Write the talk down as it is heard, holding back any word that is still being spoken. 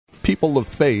People of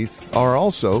faith are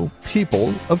also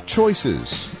people of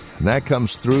choices. And that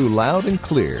comes through loud and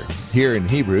clear here in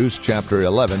Hebrews chapter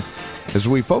 11 as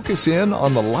we focus in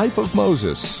on the life of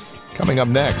Moses. Coming up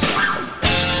next.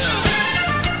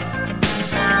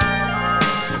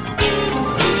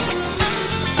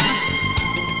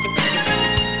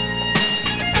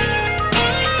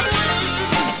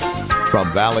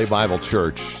 From Valley Bible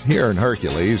Church here in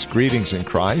Hercules, greetings in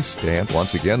Christ, and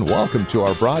once again, welcome to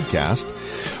our broadcast.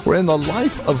 We're in the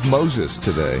life of Moses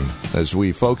today as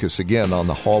we focus again on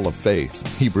the Hall of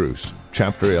Faith, Hebrews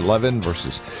chapter 11,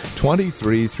 verses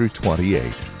 23 through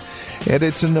 28. And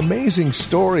it's an amazing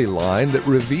storyline that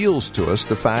reveals to us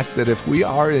the fact that if we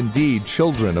are indeed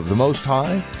children of the Most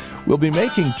High, we'll be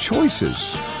making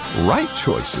choices, right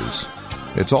choices.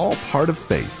 It's all part of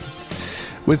faith.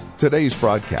 With today's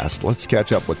broadcast, let's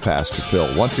catch up with Pastor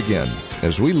Phil once again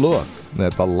as we look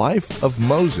at the life of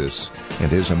Moses and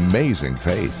his amazing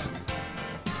faith.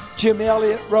 Jim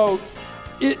Elliot wrote,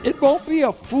 it won't be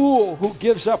a fool who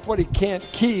gives up what he can't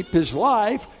keep, his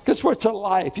life, because what's a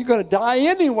life? You're going to die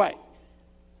anyway.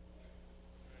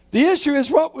 The issue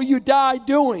is, what will you die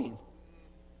doing?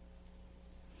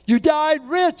 You died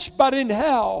rich, but in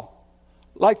hell,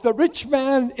 like the rich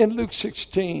man in Luke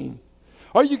 16.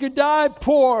 Or you could die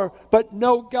poor, but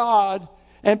know God,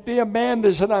 and be a man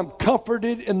that said, I'm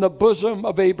comforted in the bosom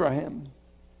of Abraham.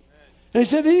 And he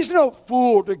said, he's no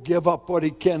fool to give up what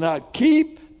he cannot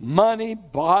keep, money,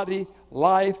 body,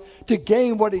 life, to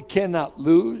gain what he cannot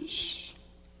lose.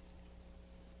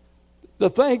 The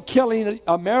thing killing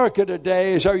America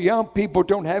today is our young people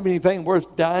don't have anything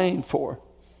worth dying for.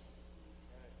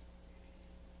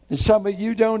 And some of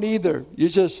you don't either. You're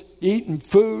just eating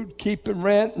food, keeping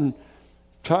rent, and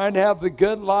trying to have the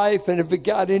good life, and if it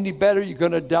got any better, you're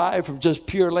going to die from just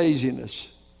pure laziness.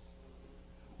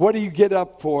 What do you get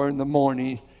up for in the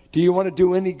morning? Do you want to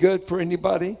do any good for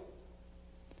anybody?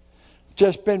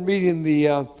 Just been reading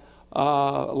the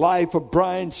life of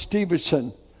Brian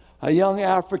Stevenson, a young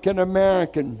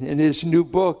African-American, in his new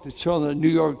book that's on the New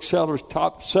York Seller's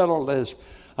top seller list,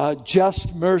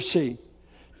 Just Mercy,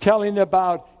 telling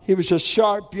about he was a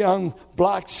sharp young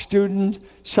black student.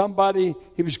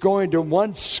 He was going to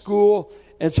one school,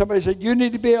 and somebody said, you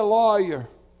need to be a lawyer.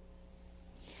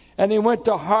 And he went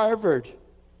to Harvard.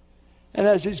 And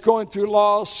as he's going through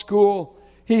law school,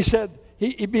 he said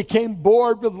he became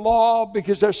bored with law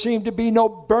because there seemed to be no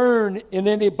burn in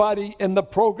anybody in the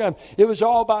program. It was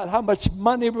all about how much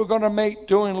money we're going to make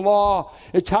doing law.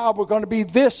 It's how we're going to be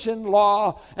this in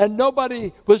law. And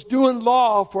nobody was doing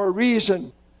law for a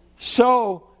reason.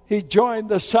 So he joined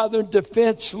the Southern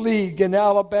Defense League in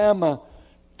Alabama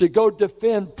to go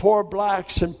defend poor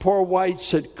blacks and poor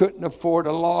whites that couldn't afford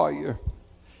a lawyer.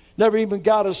 Never even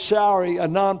got a salary. A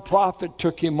nonprofit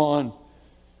took him on.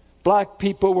 Black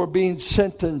people were being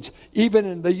sentenced, even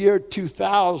in the year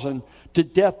 2000, to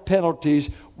death penalties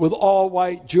with all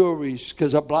white juries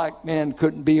because a black man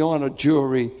couldn't be on a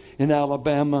jury in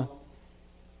Alabama.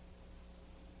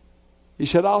 He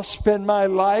said, I'll spend my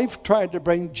life trying to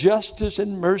bring justice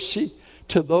and mercy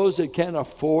to those that can't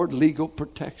afford legal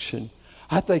protection.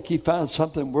 I think he found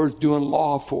something worth doing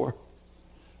law for.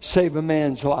 Save a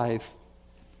man's life.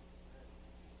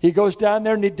 He goes down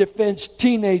there and he defends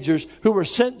teenagers who were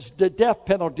sentenced to death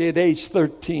penalty at age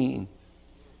 13.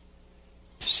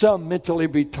 Some mentally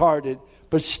retarded,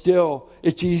 but still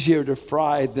it's easier to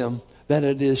fry them than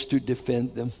it is to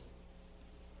defend them.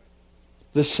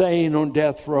 The saying on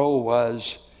death row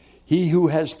was, he who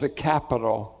has the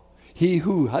capital, he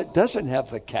who doesn't have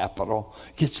the capital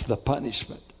gets the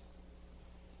punishment.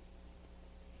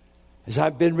 As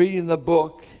I've been reading the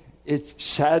book, it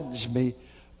saddens me,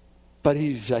 but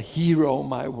he's a hero in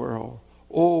my world.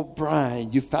 Oh,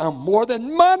 Brian, you found more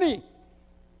than money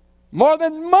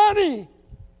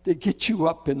to get you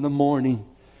up in the morning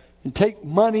and take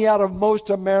money out of most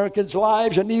Americans'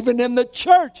 lives, and even in the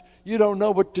church. You don't know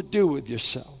what to do with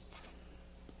yourself.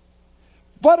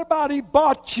 What about he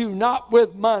bought you not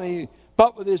with money,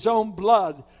 but with his own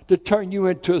blood to turn you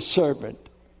into a servant?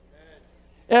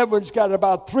 Edward's got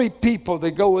about 3 people that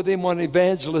go with him on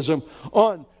evangelism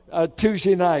on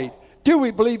Tuesday night. Do we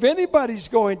believe anybody's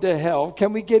going to hell?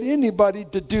 Can we get anybody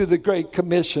to do the Great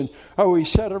Commission? Or we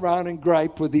sit around and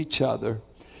gripe with each other?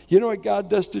 You know what God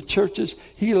does to churches?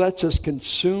 He lets us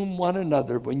consume one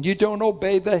another. When you don't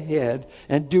obey the head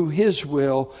and do his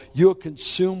will, you'll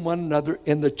consume one another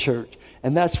in the church.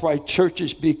 And that's why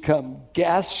churches become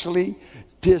ghastly,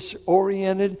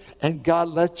 disoriented, and God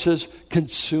lets us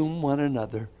consume one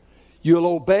another. You'll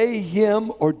obey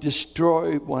him or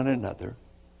destroy one another.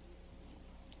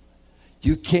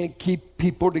 You can't keep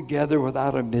people together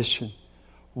without a mission.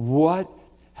 What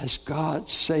has God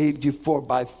saved you for?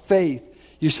 By faith.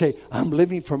 You say, I'm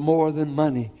living for more than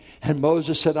money. And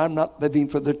Moses said, I'm not living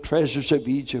for the treasures of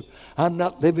Egypt. I'm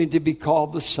not living to be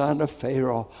called the son of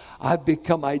Pharaoh. I've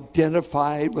become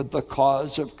identified with the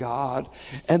cause of God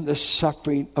and the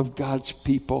suffering of God's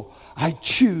people. I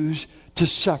choose to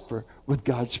suffer with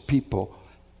God's people.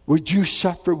 Would you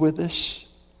suffer with us?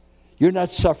 You're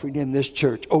not suffering in this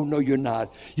church. Oh, no, you're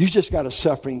not. You just got a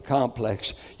suffering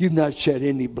complex. You've not shed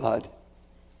any blood.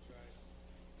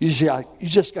 You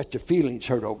just got your feelings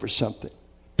hurt over something.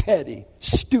 Petty,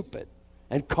 stupid,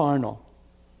 and carnal.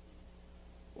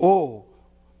 Oh,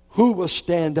 who will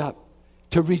stand up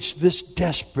to reach this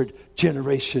desperate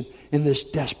generation in this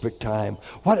desperate time?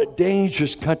 What a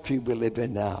dangerous country we live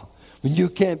in now. When you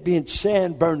can't be in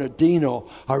San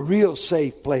Bernardino, a real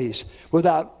safe place,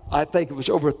 without, I think it was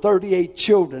over 38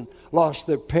 children lost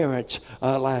their parents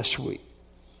last week.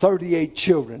 38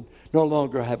 children no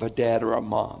longer have a dad or a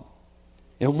mom.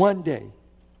 And one day,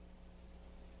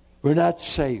 we're not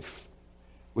safe.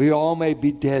 We all may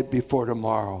be dead before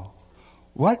tomorrow.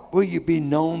 What will you be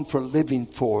known for living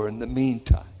for in the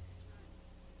meantime?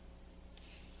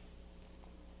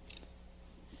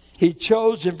 He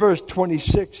chose in verse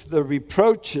 26 the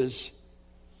reproaches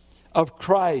of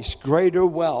Christ, greater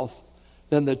wealth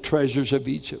than the treasures of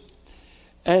Egypt.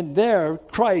 And there,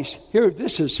 Christ, here,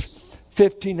 this is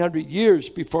 1,500 years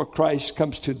before Christ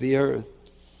comes to the earth.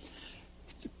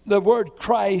 The word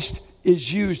Christ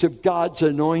is used of God's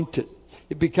anointed.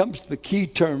 It becomes the key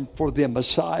term for the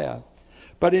Messiah.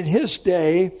 But in his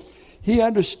day, he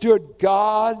understood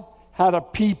God had a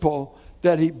people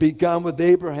that he'd begun with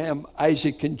Abraham,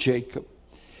 Isaac, and Jacob.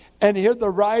 And here the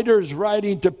writer is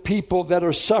writing to people that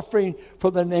are suffering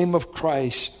for the name of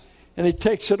Christ. And he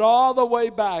takes it all the way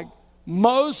back.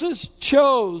 Moses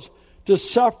chose to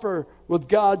suffer with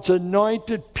God's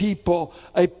anointed people,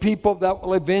 a people that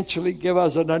will eventually give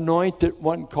us an anointed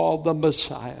one called the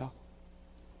Messiah.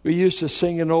 We used to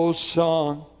sing an old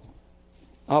song,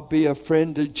 I'll be a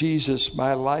friend to Jesus,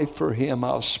 my life for him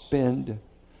I'll spend.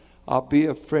 I'll be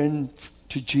a friend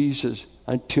to Jesus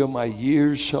until my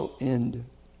years shall end.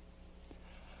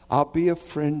 I'll be a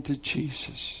friend to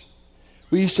Jesus.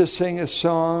 We used to sing a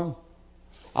song,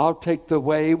 I'll take the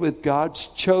way with God's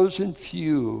chosen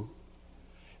few.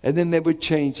 And then they would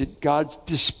change it, God's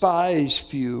despised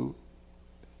few.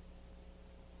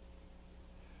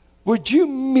 Would you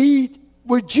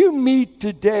meet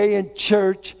today in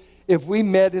church if we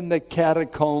met in the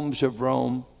catacombs of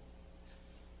Rome?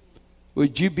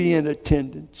 Would you be in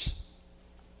attendance?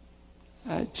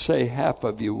 I'd say half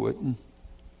of you wouldn't.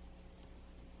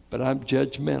 But I'm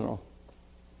judgmental.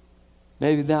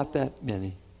 Maybe not that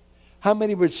many. How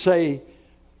many would say,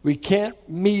 we can't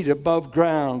meet above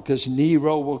ground because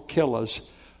Nero will kill us,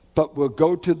 but we'll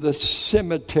go to the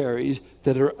cemeteries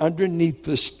that are underneath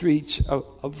the streets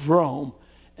of Rome,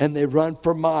 and they run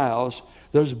for miles.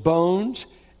 There's bones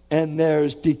and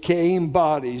there's decaying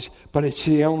bodies, but it's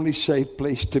the only safe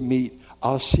place to meet.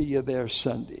 I'll see you there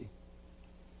Sunday.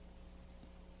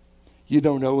 You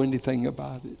don't know anything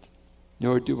about it,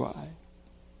 nor do I.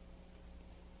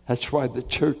 That's why the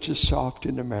church is soft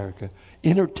in America.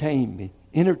 Entertain me.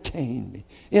 Entertain me.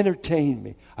 Entertain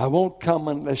me. I won't come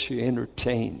unless you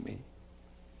entertain me.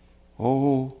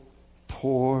 Oh,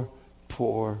 poor,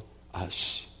 poor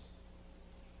us.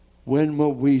 When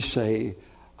will we say,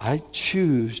 I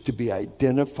choose to be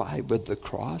identified with the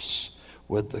cross,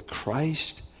 with the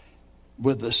Christ,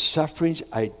 with the sufferings,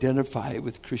 identified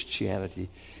with Christianity.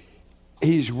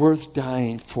 He's worth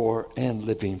dying for and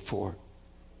living for.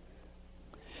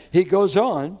 He goes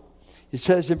on. It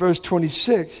says in verse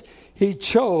 26, he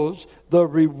chose the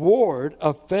reward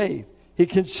of faith. He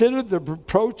considered the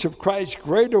reproach of Christ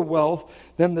greater wealth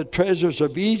than the treasures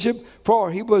of Egypt,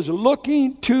 for he was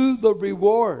looking to the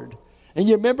reward. And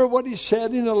you remember what he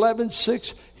said in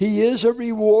 11:6? He is a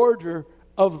rewarder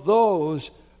of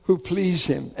those who please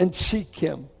him and seek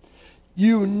him.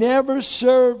 You never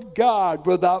serve God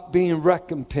without being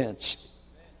recompensed.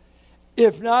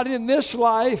 If not in this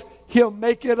life, he'll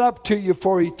make it up to you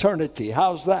for eternity.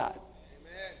 How's that?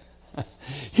 Amen.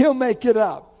 He'll make it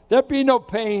up. There'll be no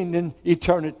pain in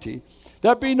eternity.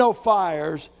 There'll be no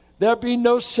fires. There'll be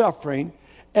no suffering.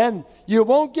 And you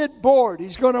won't get bored.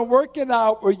 He's going to work it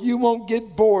out where you won't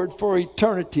get bored for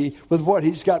eternity with what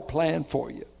he's got planned for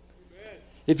you. Amen.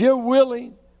 If you're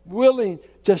willing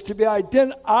just to be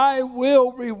identified, I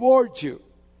will reward you.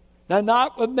 Now,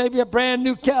 not with maybe a brand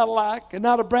new Cadillac and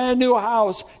not a brand new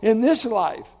house in this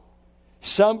life.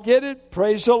 Some get it,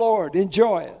 praise the Lord,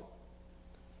 enjoy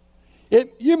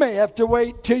it. You may have to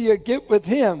wait till you get with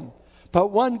him,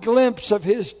 but one glimpse of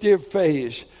his dear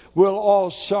face, will all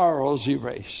sorrows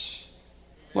erase.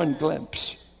 One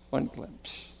glimpse, one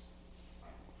glimpse.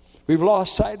 We've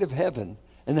lost sight of heaven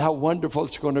and how wonderful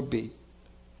it's going to be.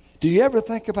 Do you ever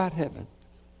think about heaven?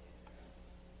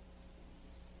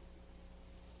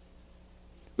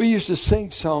 We used to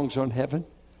sing songs on heaven.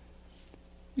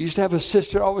 We used to have a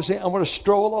sister always say, I want to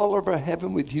stroll all over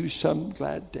heaven with you some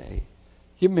glad day.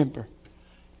 You remember?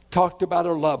 Talked about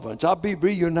our loved ones. I'll be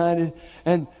reunited.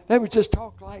 And they would just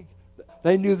talk like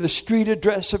they knew the street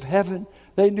address of heaven.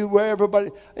 They knew where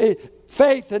everybody...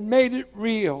 Faith had made it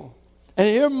real. And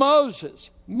here Moses,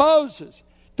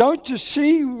 don't you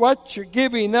see what you're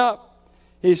giving up?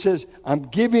 He says, I'm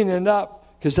giving it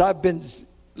up because I've been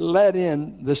let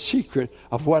in the secret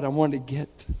of what I want to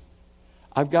get.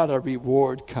 I've got a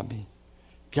reward coming.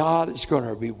 God is going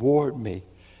to reward me.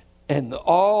 And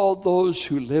all those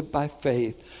who live by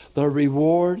faith, the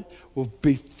reward will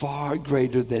be far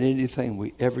greater than anything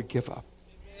we ever give up.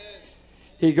 Amen.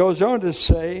 He goes on to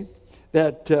say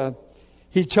that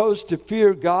he chose to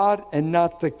fear God and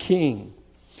not the king.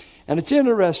 And it's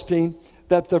interesting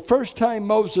that the first time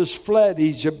Moses fled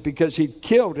Egypt because he'd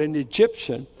killed an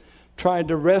Egyptian trying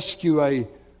to rescue a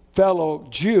fellow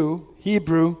Jew,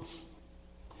 Hebrew,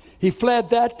 he fled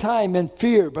that time in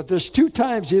fear. But there's 2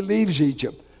 times he leaves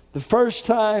Egypt. The first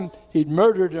time he'd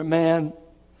murdered a man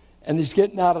and he's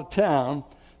getting out of town.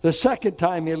 The second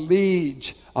time he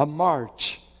leads a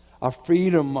march, a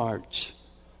freedom march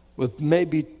with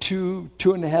maybe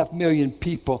 2.5 million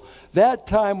people. That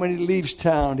time when he leaves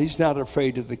town, he's not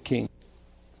afraid of the king.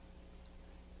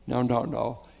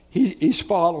 No. He's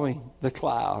following the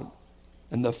cloud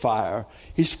and the fire.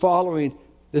 He's following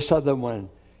this other one.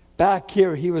 Back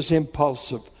here, he was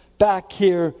impulsive. Back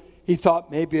here, he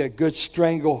thought maybe a good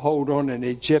stranglehold on an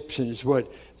Egyptian is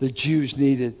what the Jews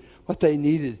needed. What they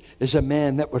needed is a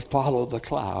man that would follow the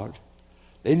cloud.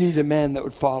 They need a man that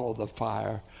would follow the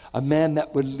fire. A man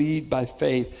that would lead by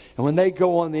faith. And when they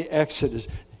go on the Exodus,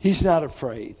 he's not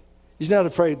afraid. He's not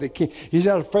afraid of the king. He's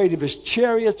not afraid of his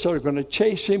chariots that are going to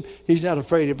chase him. He's not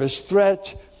afraid of his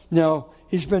threats. No,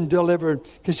 he's been delivered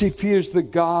because he fears the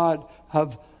God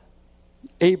of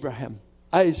Abraham,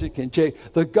 Isaac, and Jacob,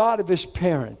 the God of his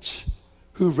parents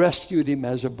who rescued him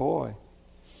as a boy.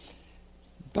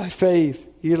 By faith,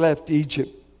 he left Egypt,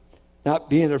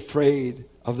 not being afraid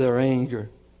of their anger.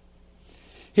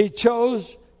 He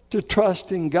chose to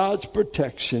trust in God's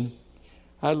protection.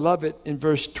 I love it in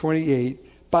verse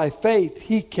 28. By faith,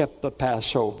 he kept the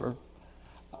Passover.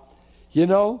 You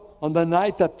know, on the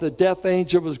night that the death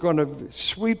angel was going to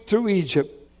sweep through Egypt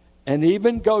and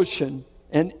even Goshen,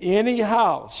 and any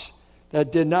house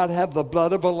that did not have the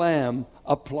blood of a lamb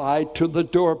applied to the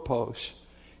doorpost,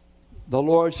 the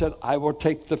Lord said, I will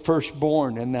take the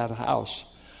firstborn in that house.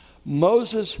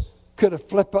 Moses could have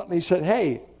flippantly said,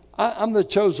 hey, I'm the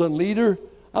chosen leader.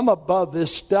 I'm above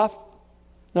this stuff.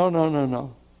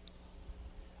 No.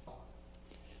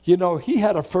 You know, he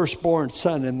had a firstborn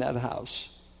son in that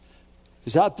house.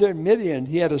 Because out there in Midian,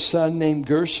 he had a son named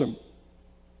Gershom.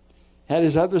 Had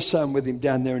his other son with him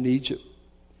down there in Egypt.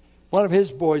 One of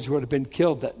his boys would have been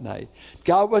killed that night.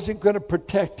 God wasn't going to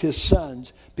protect his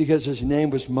sons because his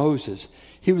name was Moses.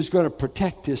 He was going to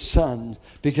protect his sons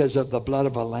because of the blood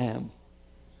of a lamb.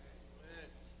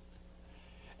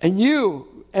 And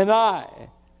you and I,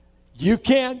 you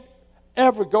can't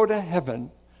ever go to heaven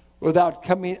without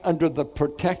coming under the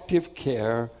protective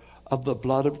care of the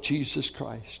blood of Jesus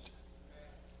Christ.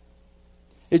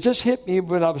 It just hit me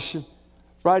when I was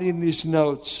writing these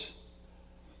notes.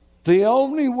 The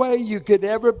only way you could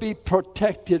ever be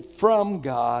protected from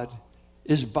God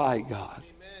is by God.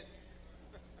 Amen.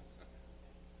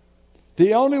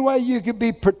 The only way you could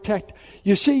be protected.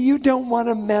 You see, you don't want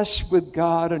to mess with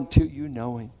God until you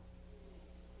know him.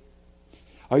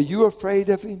 Are you afraid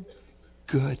of him?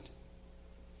 Good.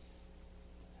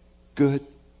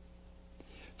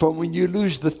 For when you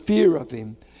lose the fear of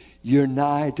him, you're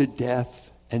nigh to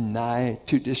death and nigh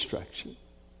to destruction.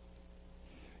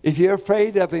 If you're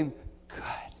afraid of him,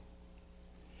 good.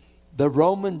 The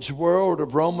Romans world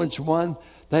of Romans 1,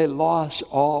 they lost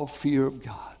all fear of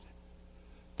God.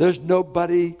 There's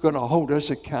nobody going to hold us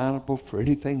accountable for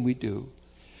anything we do.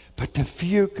 But to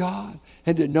fear God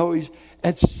and to know he's...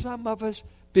 And some of us,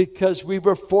 because we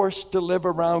were forced to live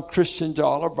around Christians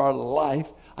all of our life,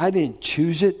 I didn't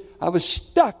choose it. I was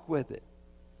stuck with it.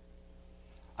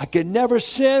 I could never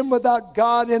sin without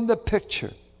God in the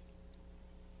picture.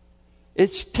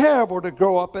 It's terrible to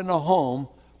grow up in a home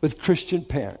with Christian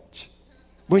parents.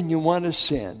 When you want to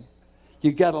sin,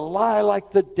 you got to lie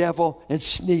like the devil and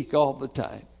sneak all the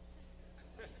time.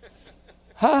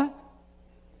 Huh?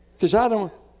 Because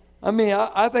I mean,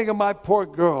 I think of my poor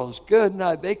girls. Good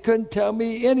night. They couldn't tell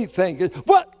me anything.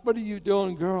 What? What are you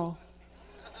doing, girl?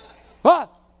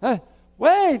 What?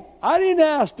 Wait, I didn't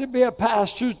ask to be a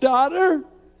pastor's daughter.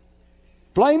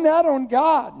 Blame that on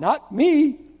God, not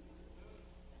me.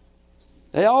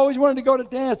 They always wanted to go to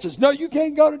dances. No, you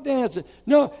can't go to dances.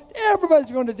 No,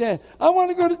 everybody's going to dance. I want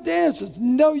to go to dances.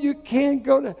 No, you can't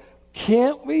go to...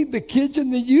 Can't we, the kids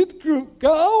in the youth group,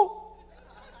 go?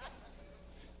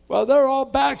 Well, they're all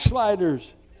backsliders.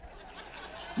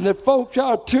 And the folks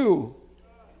are too.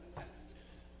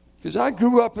 Because I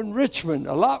grew up in Richmond.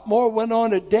 A lot more went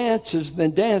on at dances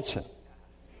than dancing.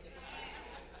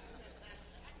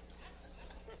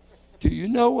 Do you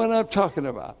know what I'm talking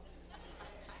about?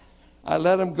 I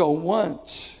let them go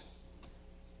once.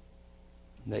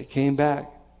 And they came back.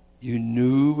 You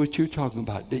knew what you were talking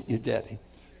about, didn't you, Daddy?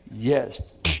 Yes.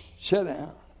 Sit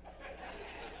down.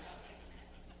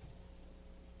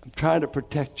 I'm trying to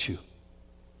protect you.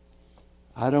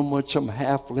 I don't want some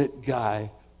half-lit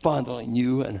guy fondling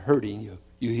you and hurting you.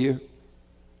 You hear?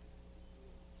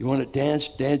 You want to dance?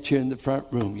 Dance here in the front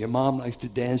room. Your mom likes to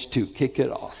dance too. Kick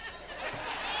it off.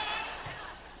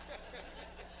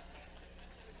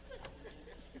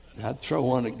 I'd throw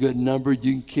on a good number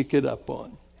you can kick it up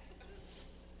on.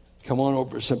 Come on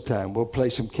over sometime. We'll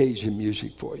play some Cajun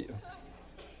music for you.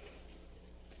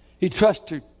 He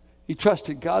trusted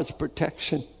God's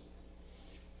protection.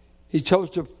 He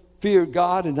chose to fear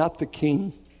God and not the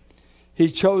king. He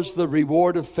chose the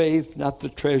reward of faith, not the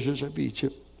treasures of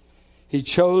Egypt. He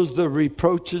chose the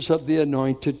reproaches of the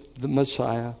anointed, the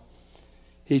Messiah.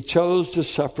 He chose to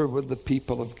suffer with the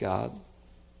people of God.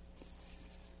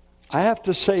 I have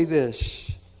to say this.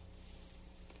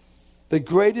 The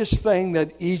greatest thing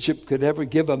that Egypt could ever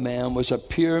give a man was a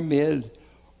pyramid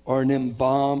or an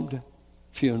embalmed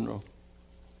funeral.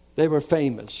 They were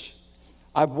famous.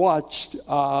 I've watched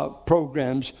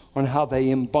programs on how they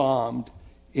embalmed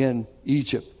in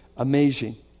Egypt.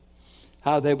 Amazing.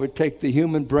 How they would take the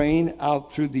human brain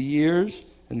out through the ears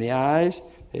and the eyes.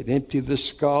 They'd empty the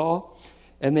skull.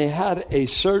 And they had a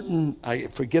certain, I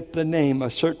forget the name,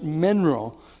 a certain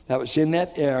mineral that was in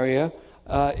that area.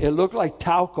 It looked like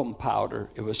talcum powder.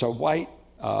 It was a white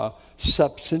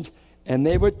substance. And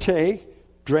they would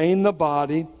drain the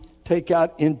body, take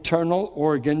out internal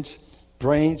organs,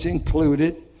 brains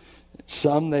included.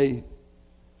 Some they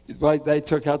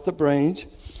took out the brains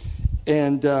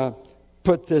and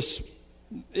put this,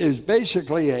 it was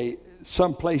basically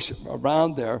someplace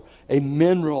around there, a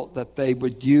mineral that they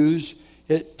would use.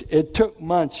 It took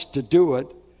months to do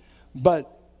it,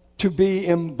 but to be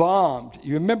embalmed.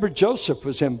 You remember Joseph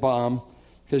was embalmed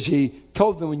because he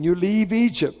told them, when you leave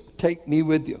Egypt, take me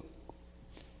with you.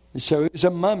 And so he was a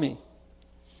mummy.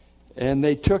 And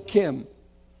they took him.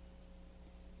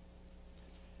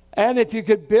 And if you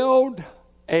could build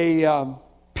a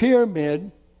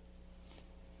pyramid,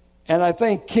 and I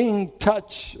think King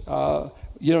Tut's,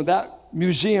 that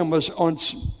museum was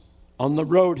on the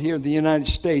road here in the United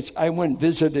States. I went and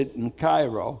visited in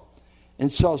Cairo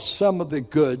and saw some of the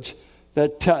goods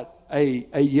that Tut,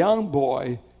 a young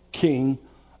boy king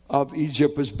of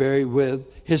Egypt, was buried with.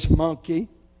 His monkey,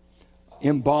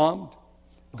 embalmed,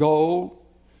 gold,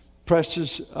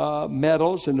 precious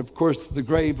metals, and of course the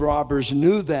grave robbers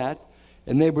knew that,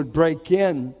 and they would break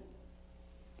in.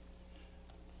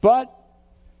 But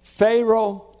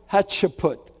Pharaoh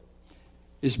Hatshepsut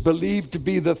is believed to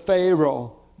be the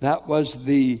Pharaoh that was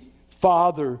the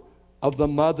father of the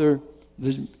mother,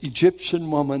 the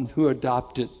Egyptian woman who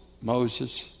adopted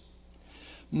Moses.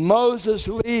 Moses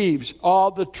leaves all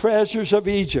the treasures of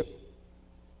Egypt.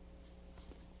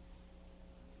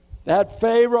 That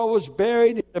Pharaoh was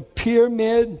buried in a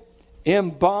pyramid,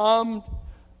 embalmed,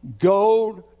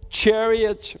 gold,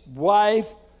 chariots, wife,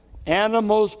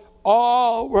 animals,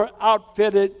 all were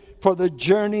outfitted for the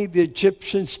journey the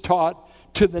Egyptians taught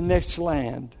to the next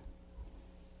land.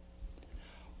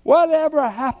 Whatever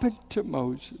happened to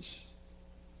Moses?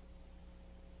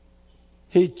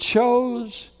 He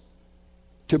chose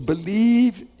to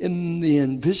believe in the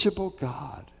invisible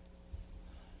God.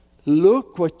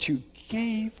 Look what you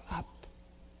gave up.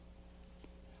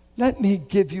 Let me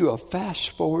give you a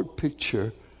fast-forward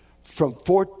picture from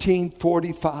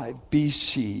 1445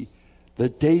 BC, the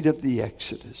date of the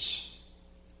Exodus.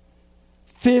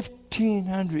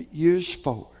 1,500 years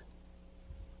forward.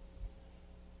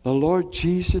 The Lord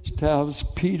Jesus tells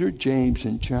Peter, James,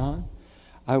 and John,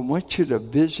 I want you to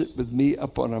visit with me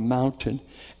up on a mountain,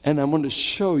 and I'm going to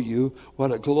show you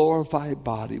what a glorified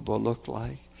body will look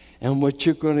like and what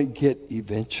you're going to get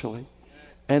eventually.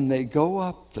 And they go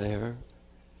up there,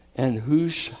 and who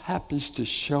happens to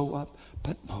show up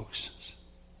but Moses?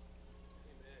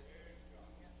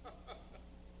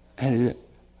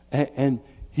 And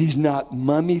he's not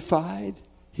mummified,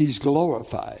 he's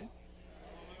glorified.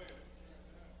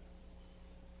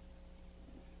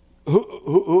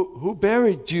 Who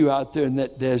buried you out there in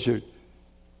that desert?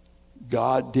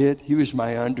 God did. He was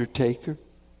my undertaker.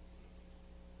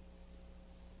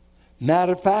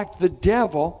 Matter of fact, the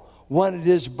devil wanted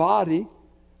his body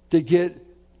to get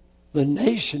the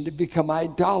nation to become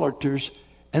idolaters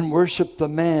and worship the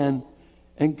man.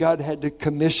 And God had to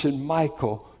commission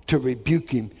Michael to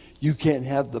rebuke him. You can't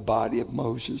have the body of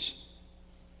Moses.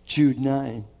 Jude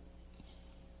 9.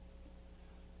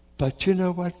 But you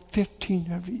know what?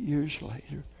 1,500 years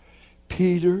later,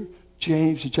 Peter,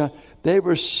 James, and John, they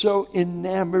were so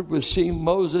enamored with seeing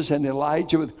Moses and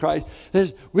Elijah with Christ. They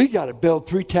said, we got to build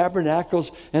 3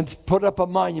 tabernacles and put up a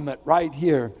monument right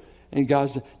here. And God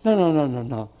said,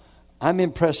 no. I'm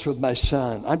impressed with my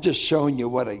son. I'm just showing you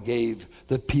what I gave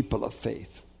the people of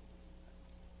faith.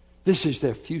 This is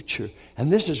their future.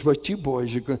 And this is what you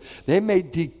boys are going to. They may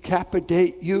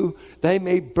decapitate you. They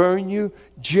may burn you.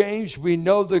 James, we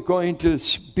know they're going to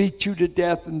beat you to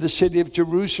death in the city of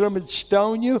Jerusalem and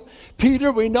stone you.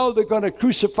 Peter, we know they're going to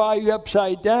crucify you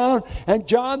upside down. And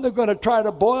John, they're going to try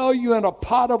to boil you in a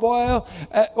pot of oil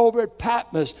over at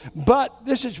Patmos. But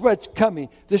this is what's coming.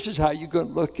 This is how you're going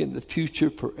to look in the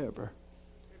future forever.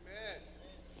 Amen.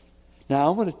 Now, I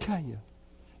want to tell you.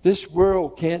 This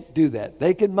world can't do that.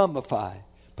 They can mummify,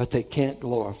 but they can't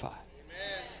glorify.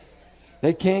 Amen.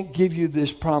 They can't give you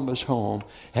this promised home.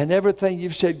 And everything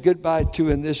you've said goodbye to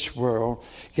in this world,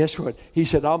 guess what? He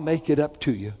said, I'll make it up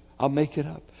to you. I'll make it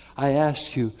up. I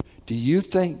ask you, do you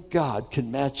think God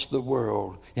can match the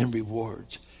world in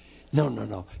rewards?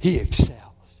 No. He excels.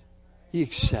 He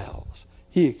excels.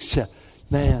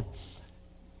 Man,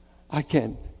 I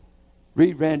can't.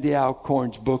 Read Randy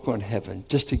Alcorn's book on heaven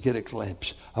just to get a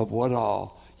glimpse of what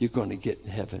all you're going to get in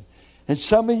heaven. And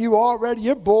some of you already,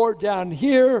 you're bored down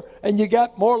here and you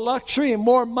got more luxury and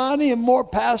more money and more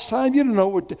pastime. You don't know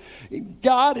what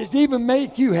God is even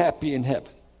make you happy in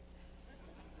heaven.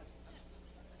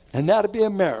 And that'd be a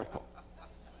miracle.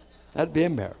 That'd be a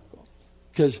miracle.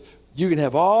 Because you can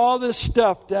have all this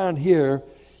stuff down here.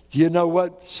 Do you know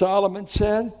what Solomon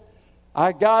said?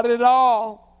 I got it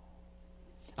all.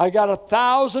 I got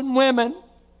 1,000 women.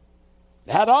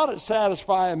 That ought to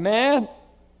satisfy a man.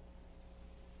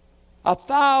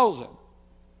 1,000.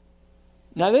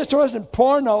 Now, this wasn't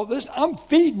porno. I'm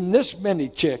feeding this many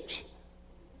chicks.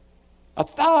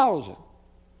 1,000.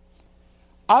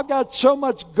 I've got so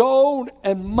much gold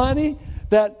and money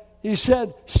that he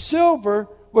said silver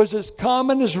was as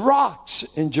common as rocks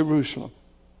in Jerusalem.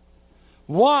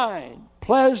 Wine,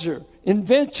 pleasure,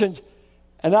 inventions.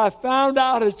 And I found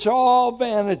out it's all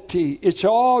vanity. It's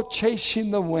all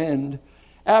chasing the wind.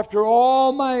 After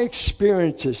all my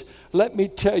experiences, let me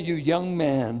tell you, young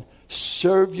man,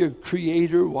 serve your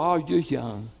Creator while you're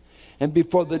young. And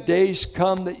before the days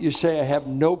come that you say, I have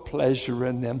no pleasure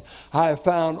in them, I have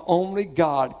found only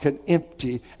God can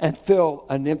empty and fill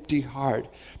an empty heart.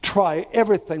 Try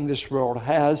everything this world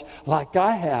has like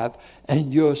I have,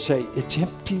 and you'll say, it's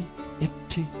empty,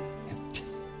 empty, empty.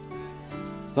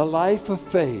 The life of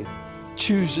faith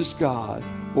chooses God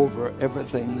over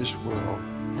everything this world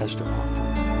has to offer.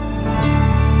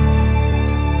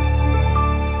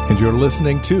 And you're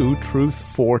listening to Truth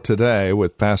for Today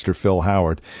with Pastor Phil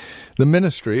Howard, the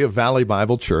ministry of Valley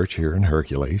Bible Church here in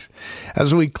Hercules.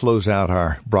 As we close out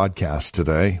our broadcast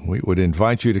today, we would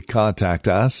invite you to contact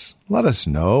us. Let us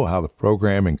know how the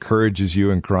program encourages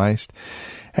you in Christ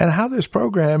and how this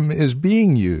program is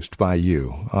being used by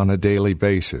you on a daily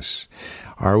basis.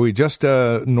 Are we just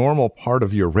a normal part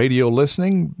of your radio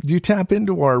listening? Do you tap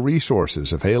into our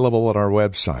resources available at our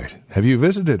website? Have you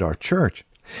visited our church?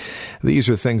 These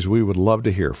are things we would love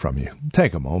to hear from you.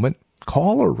 Take a moment,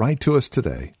 call or write to us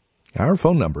today. Our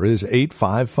phone number is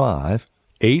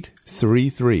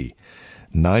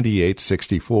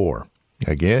 855-833-9864.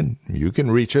 Again, you can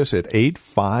reach us at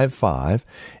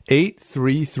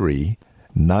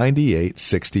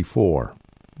 855-833-9864.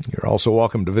 You're also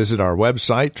welcome to visit our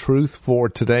website,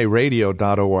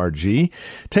 truthfortodayradio.org.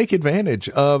 Take advantage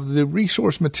of the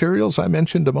resource materials I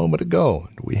mentioned a moment ago.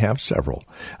 We have several.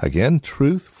 Again,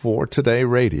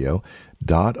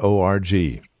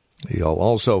 truthfortodayradio.org. You'll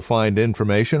also find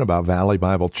information about Valley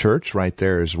Bible Church right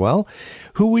there as well,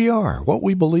 who we are, what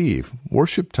we believe,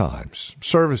 worship times,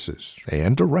 services,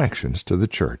 and directions to the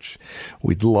church.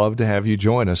 We'd love to have you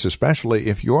join us, especially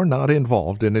if you're not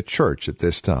involved in a church at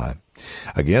this time.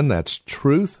 Again, that's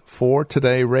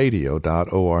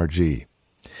truthfortodayradio.org. If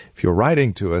you're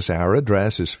writing to us, our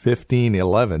address is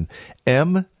 1511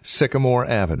 M. Sycamore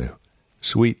Avenue,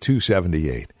 Suite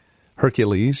 278,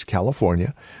 Hercules,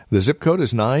 California. The zip code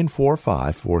is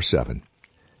 94547.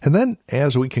 And then,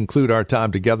 as we conclude our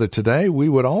time together today, we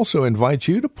would also invite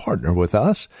you to partner with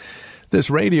us.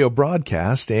 This radio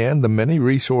broadcast and the many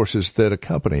resources that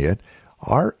accompany it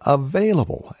are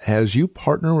available as you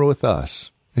partner with us,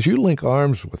 as you link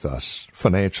arms with us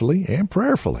financially and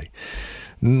prayerfully.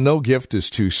 No gift is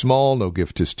too small, no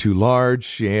gift is too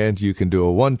large, and you can do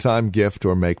a one-time gift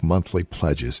or make monthly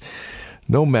pledges.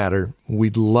 No matter,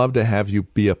 we'd love to have you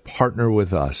be a partner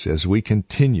with us as we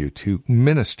continue to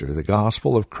minister the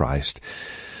gospel of Christ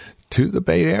to the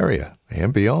Bay Area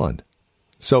and beyond.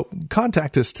 So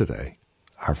contact us today.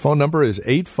 Our phone number is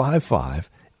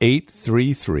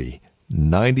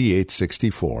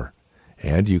 855-833-9864.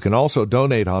 And you can also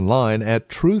donate online at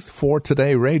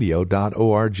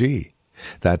truthfortodayradio.org.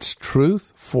 That's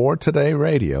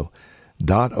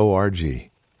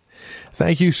truthfortodayradio.org.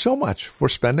 Thank you so much for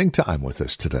spending time with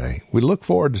us today. We look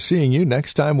forward to seeing you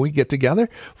next time we get together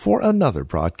for another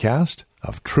broadcast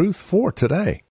of Truth for Today.